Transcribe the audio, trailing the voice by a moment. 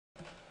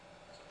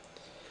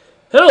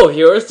Hello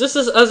viewers, this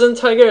is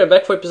Azentiger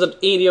back for episode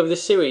 80 of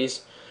this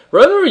series.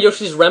 Remember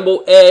Yoshi's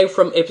Rainbow Egg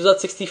from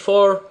episode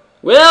 64?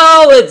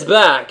 Well, it's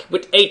back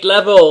with 8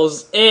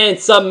 levels and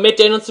some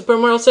midday on Super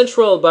Mario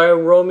Central by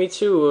Romy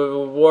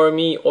 2,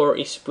 Wormy, or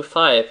Isupu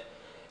 5.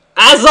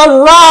 As a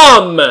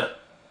ROM!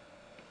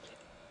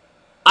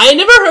 I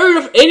never heard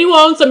of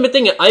anyone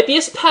submitting an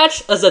IPS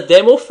patch as a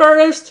demo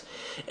first,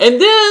 and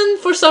then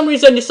for some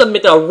reason you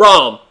submit a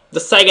ROM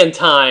the second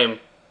time.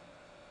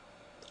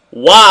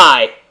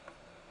 Why?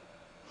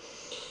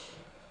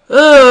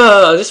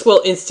 This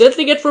will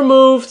instantly get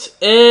removed,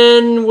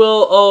 and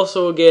will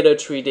also get a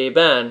 3-day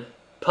ban.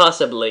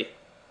 Possibly.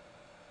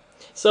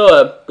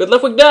 So, good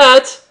luck with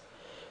that!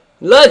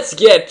 Let's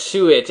get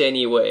to it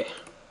anyway.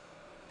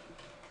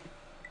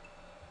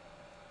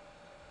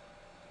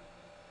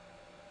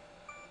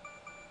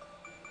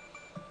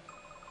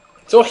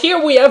 So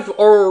here we have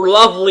our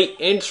lovely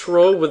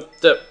intro with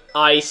the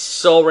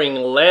eye-soaring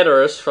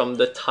letters from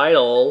the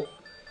title.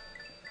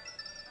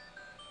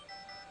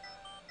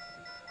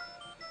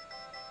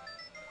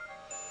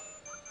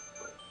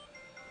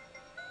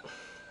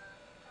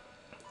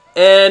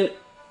 And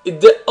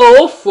the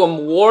O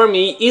from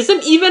Wormy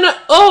isn't even an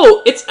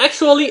O, it's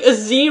actually a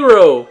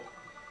 0.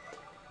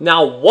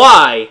 Now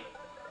why?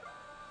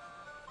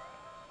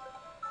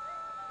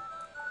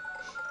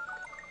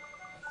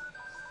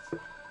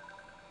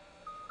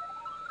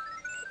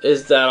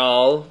 Is that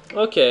all?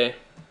 Okay.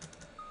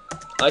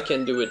 I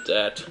can do with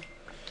that.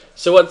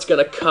 So what's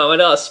gonna come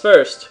at us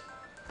first?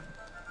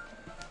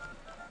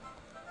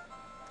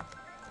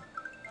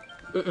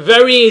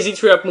 Very easy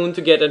Trap Moon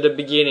to get at the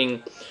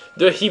beginning.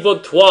 The evil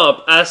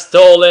Twomp has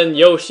stolen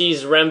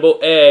Yoshi's Rainbow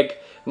Egg.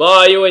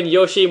 Mario and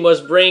Yoshi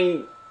must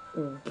bring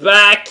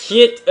back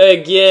it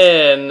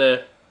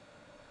again.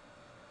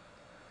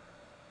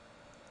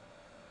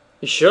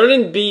 You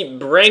shouldn't be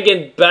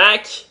bringing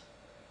back,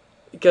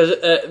 because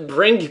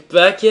bring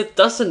back it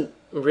doesn't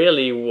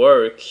really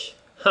work.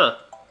 Huh.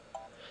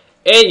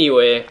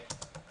 Anyway,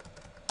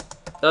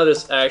 now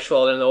there's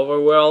actual and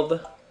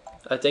overworld.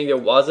 I think there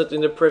wasn't in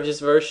the previous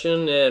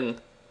version,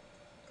 and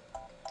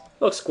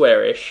looks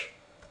squarish.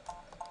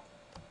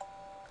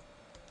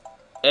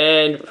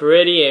 And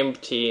pretty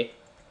empty.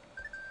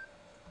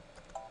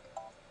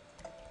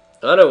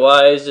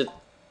 Otherwise, it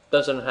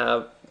doesn't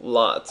have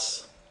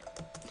lots.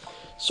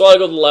 So I'll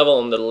go to the level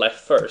on the left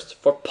first.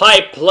 For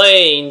Pipe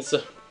Planes!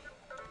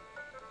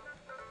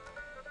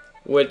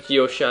 With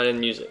Yoshi and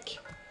music.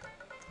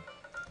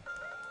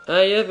 I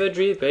have a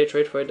dream, pay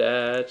trade for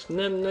that.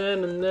 Na na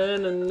na na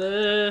na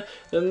na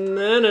na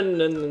na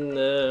na na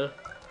na.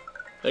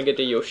 I get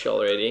the Yoshi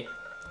already.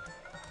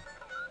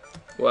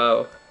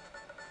 Wow.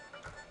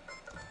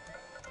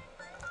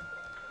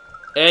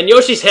 And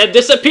Yoshi's head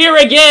disappear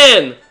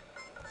again!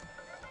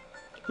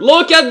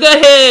 Look at the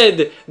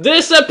head!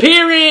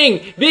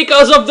 Disappearing!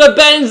 Because of the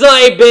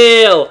Banzai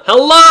Bill!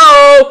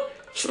 Hello?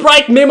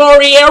 Sprite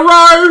memory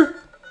error?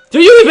 Do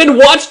you even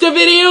watch the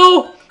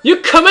video? You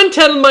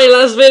commented on my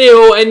last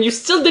video and you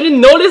still didn't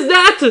notice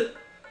that?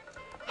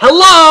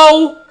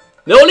 Hello?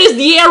 Notice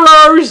the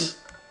errors!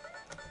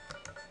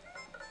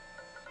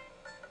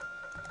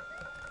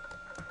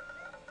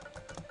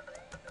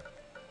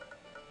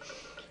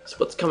 So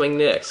what's coming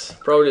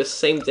next? Probably the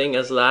same thing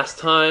as last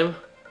time.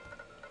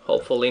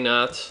 Hopefully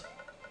not.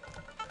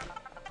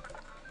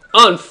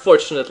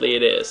 Unfortunately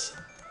it is.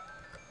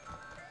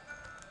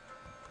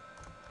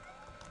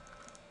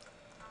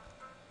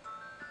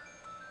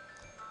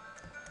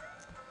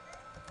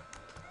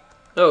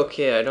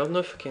 Okay, I don't know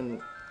if I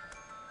can...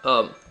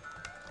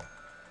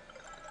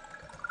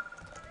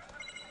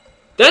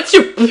 That's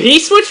your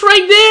P-switch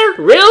right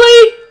there?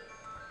 Really?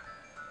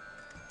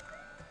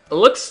 It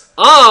looks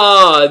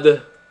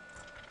odd.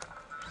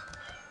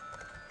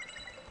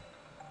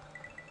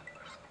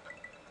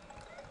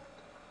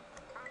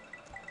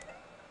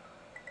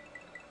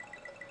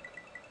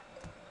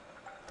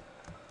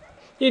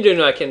 You do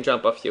know I can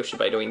jump off Yoshi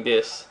by doing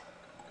this.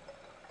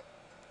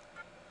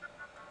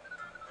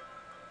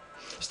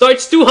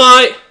 Starts too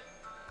high!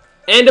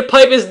 And the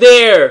pipe is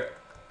there!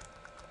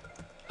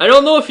 I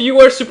don't know if you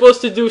were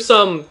supposed to do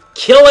some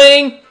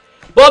killing,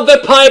 but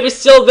the pipe is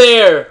still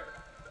there!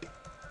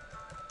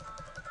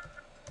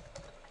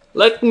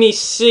 Let me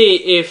see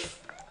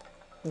if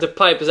the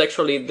pipe is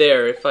actually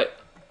there. If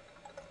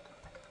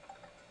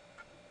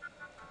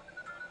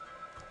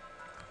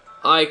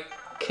I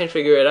can't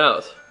figure it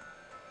out.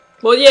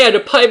 Well, yeah, the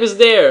pipe is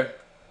there.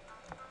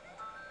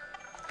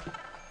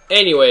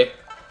 Anyway,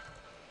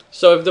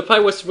 so if the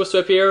pipe was supposed to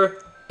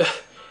appear,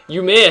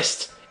 you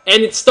missed.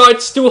 And it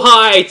starts too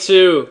high,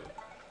 too.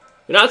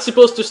 You're not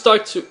supposed to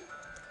start to...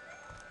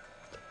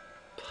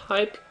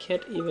 Pipe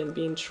can't even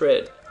be in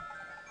thread.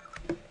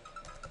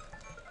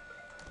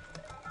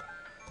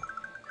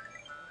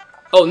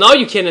 Oh, now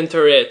you can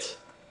enter it.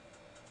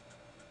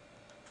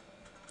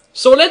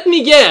 So let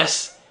me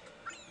guess.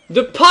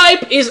 The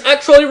pipe is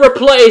actually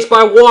replaced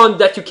by one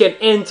that you can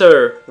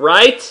enter,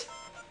 right?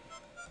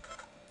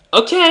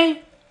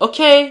 Okay,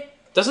 okay.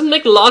 Doesn't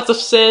make lots of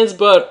sense,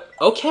 but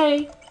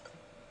okay.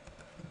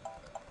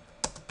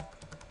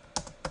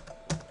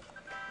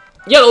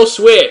 Yellow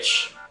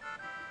switch!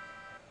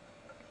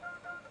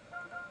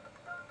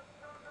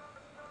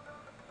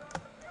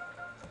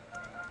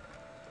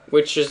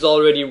 Which is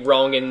already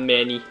wrong in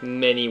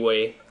many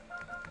ways.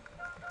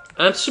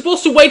 I'm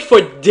supposed to wait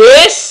for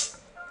this?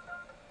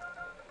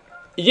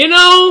 You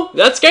know,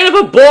 that's kind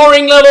of a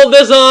boring level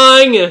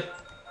design.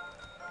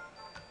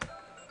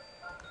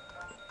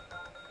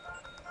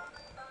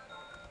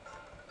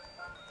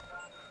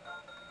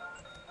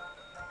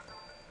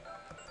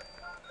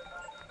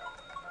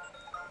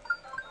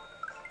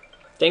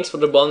 Thanks for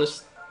the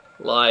bonus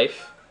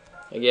life,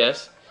 I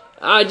guess.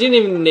 I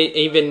didn't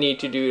even need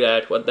to do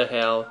that, what the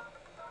hell.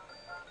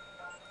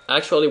 I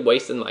actually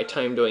wasted my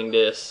time doing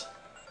this.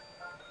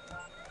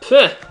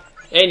 Pfeh.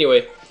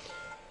 Anyway.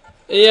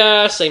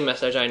 Yeah, same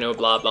message, I know,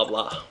 blah blah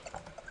blah.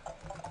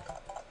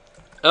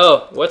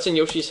 Oh, what's in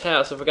Yoshi's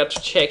house? I forgot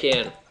to check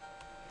in.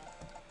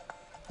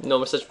 No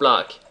message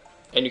block.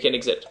 And you can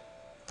exit.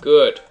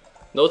 Good.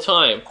 No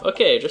time.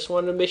 Okay, just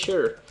wanted to be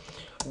sure.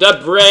 The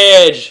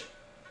bridge!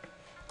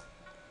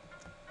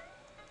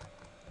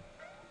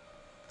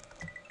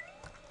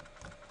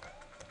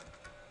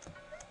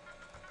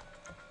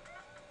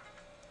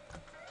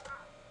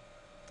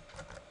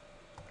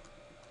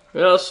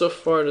 Well, so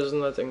far there's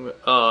nothing.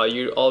 Ah,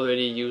 you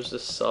already used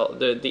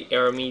the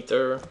air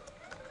meter.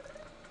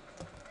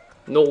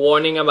 No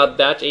warning about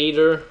that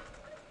either.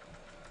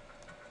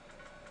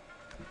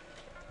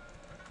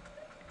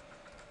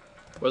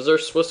 Was there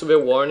supposed to be a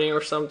warning or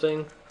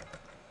something?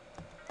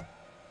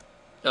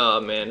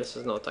 Oh man, this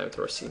is no time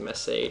to receive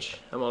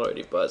message. I'm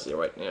already buzzy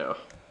right now.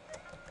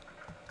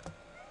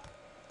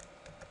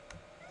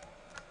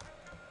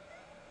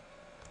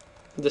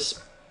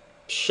 This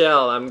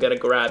shell, I'm gonna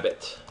grab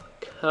it.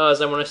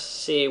 Because I want to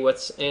see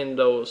what's in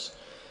those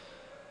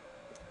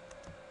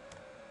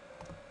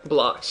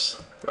blocks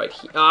right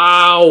here.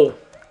 Ow!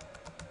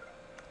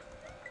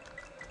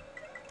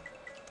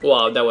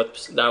 Wow, that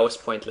was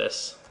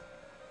pointless.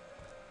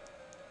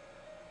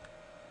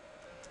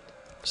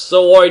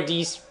 So are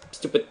these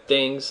stupid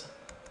things.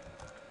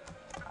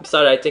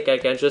 Besides, I think I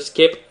can just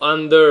skip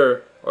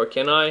under, or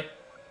can I?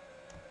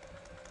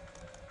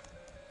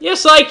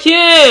 Yes, I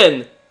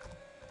can!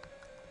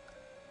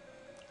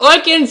 I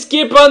can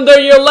skip under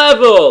your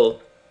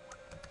level!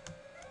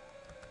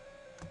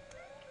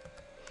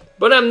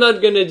 But I'm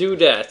not gonna do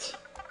that.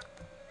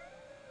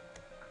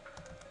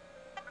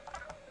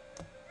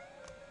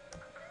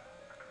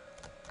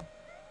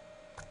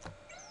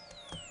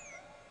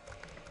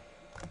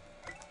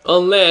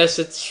 Unless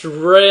it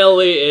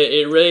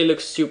really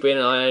looks stupid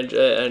and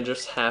I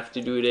just have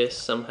to do this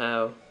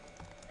somehow.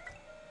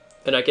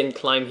 And I can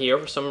climb here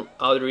for some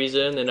odd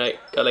reason and I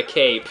got a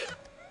cape.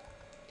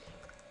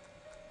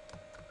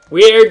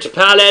 Weird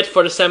palette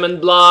for the salmon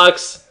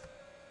blocks.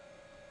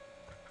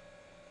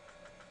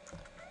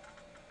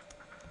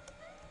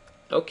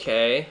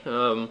 Okay,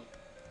 so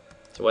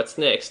what's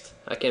next?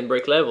 I can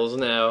break levels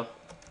now.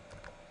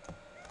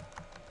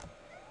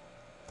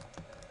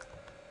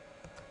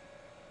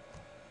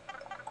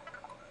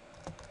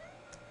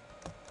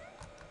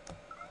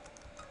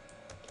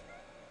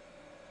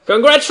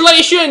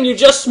 Congratulations! You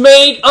just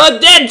made a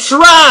dead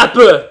trap!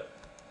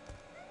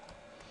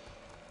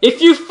 If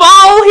you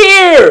fall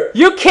here,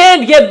 you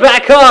can't get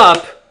back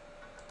up!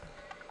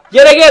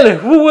 Yet again,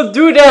 who would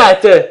do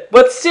that?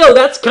 But still,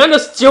 that's kind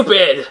of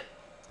stupid!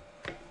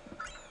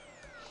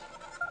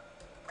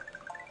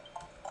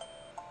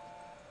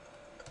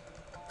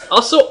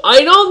 Also,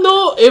 I don't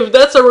know if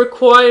that's a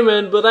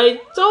requirement, but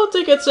I don't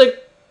think it's a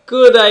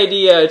good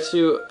idea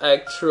to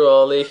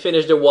actually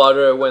finish the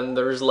water when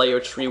there's layer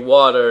 3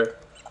 water.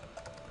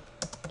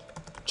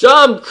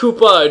 Jump,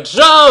 Koopa!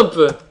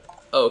 Jump!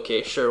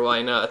 Okay, sure,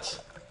 why not?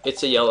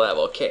 It's a yellow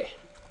level, okay.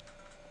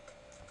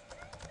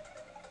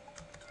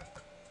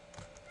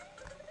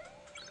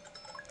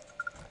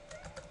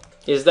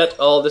 Is that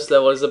all this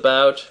level is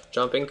about?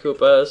 Jumping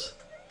Koopas?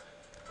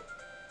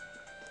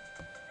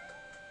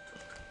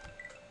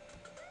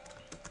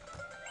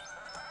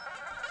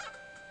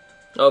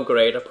 Oh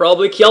great, I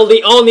probably killed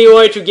the only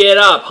way to get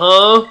up,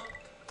 huh?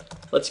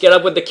 Let's get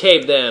up with the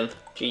cape then.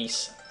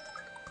 Jeez.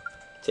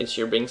 Since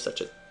you're being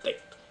such a thing.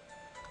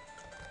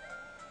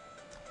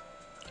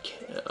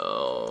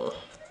 Oh.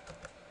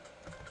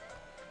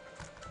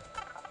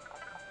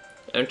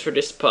 Enter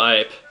this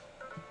pipe.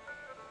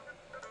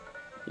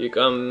 You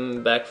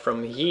come back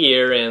from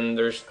here and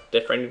there's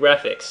different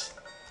graphics.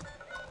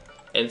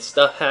 And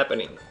stuff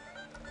happening.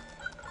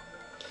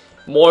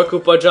 More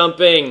Koopa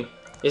jumping.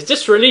 Is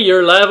this really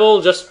your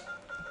level? Just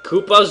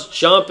Koopas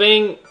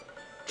jumping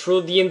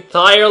through the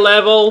entire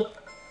level?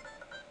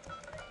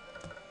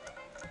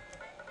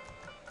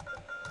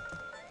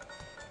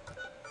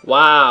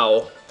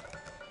 Wow.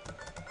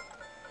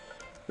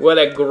 What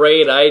a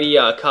great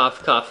idea.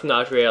 Cough, cough.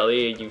 Not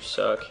really. You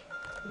suck.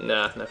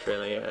 Nah, not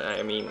really.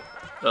 I mean,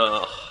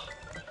 ugh.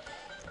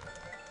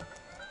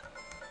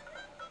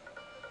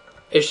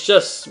 It's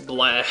just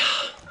blah.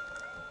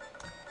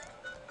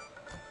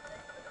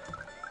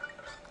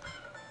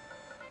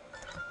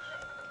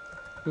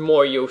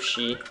 More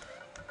Yoshi.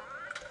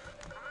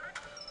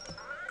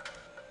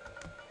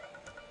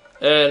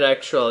 And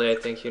actually, I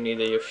think you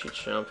need a Yoshi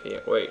jump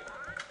here. Wait.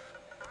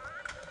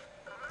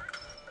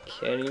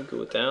 Can you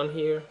go down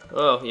here?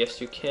 Oh,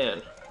 yes you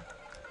can.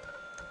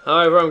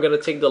 However, I'm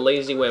gonna take the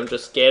lazy way and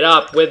just get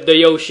up with the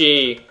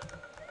Yoshi.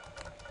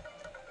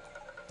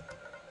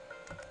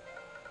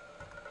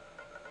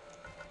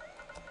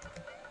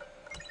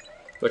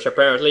 Which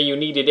apparently you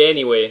needed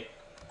anyway.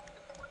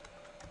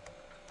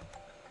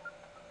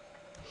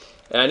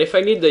 And if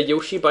I need the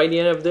Yoshi by the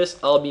end of this,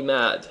 I'll be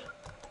mad.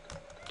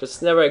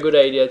 It's never a good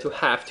idea to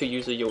have to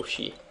use a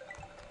Yoshi.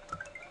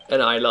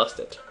 And I lost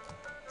it.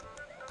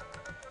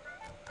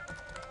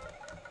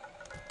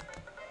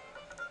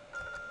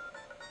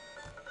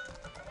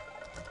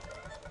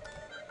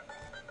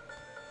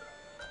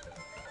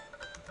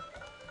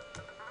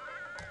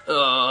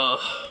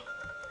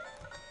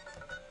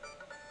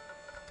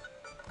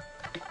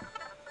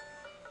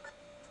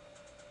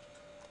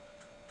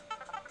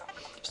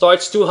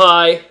 Starts too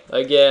high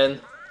again.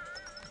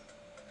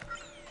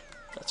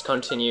 Let's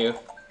continue.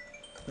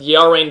 The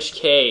orange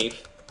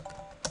cave.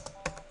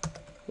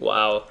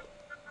 Wow.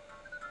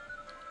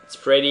 It's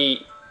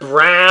pretty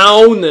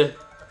brown.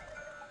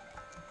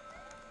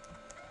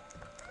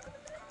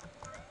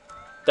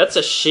 That's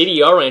a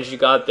shitty orange you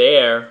got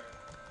there.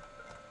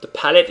 The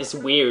palette is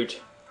weird.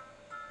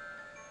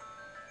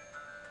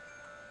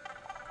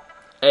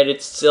 And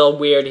it's still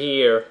weird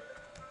here.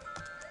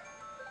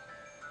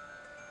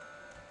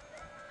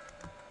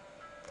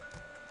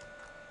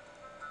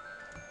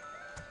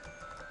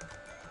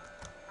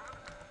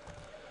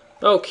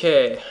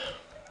 Okay.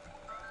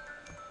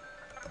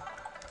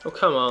 Oh,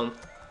 come on.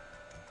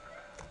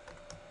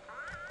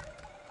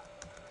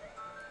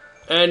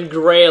 And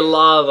gray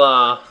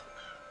lava.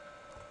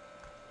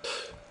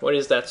 What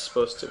is that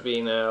supposed to be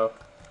now?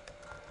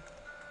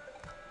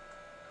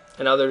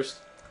 Another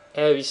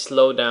heavy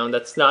slowdown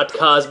that's not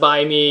caused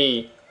by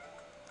me.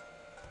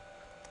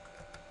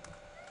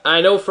 I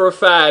know for a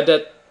fact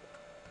that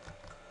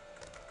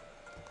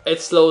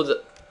it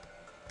slowed.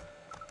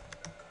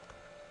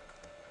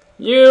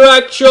 You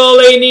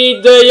actually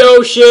need the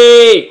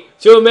Yoshi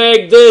to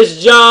make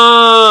this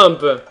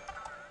jump.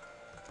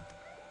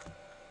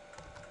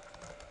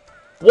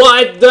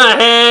 What the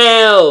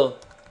hell?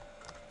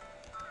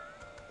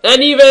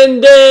 And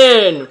even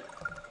then,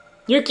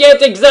 you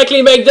can't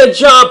exactly make the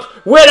jump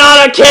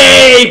without a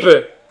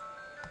cape!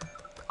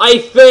 I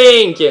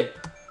think.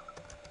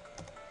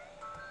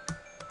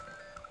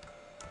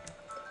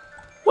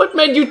 What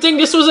made you think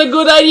this was a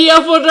good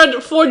idea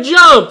for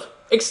jump?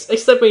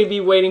 Except maybe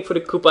waiting for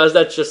the Koopas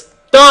that just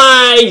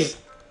dies!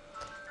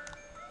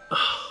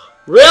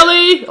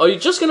 Really? Are you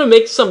just gonna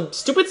make some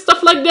stupid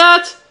stuff like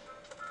that?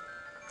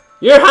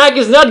 Your hack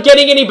is not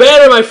getting any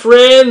better, my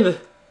friend!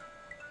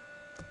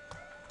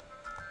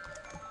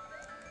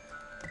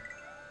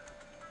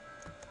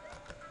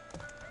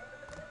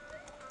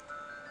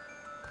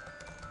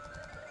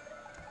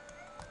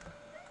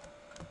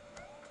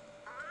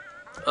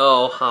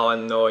 Oh, how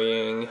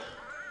annoying.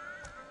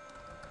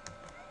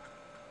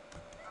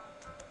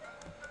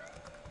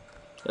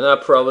 And I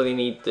probably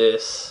need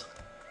this.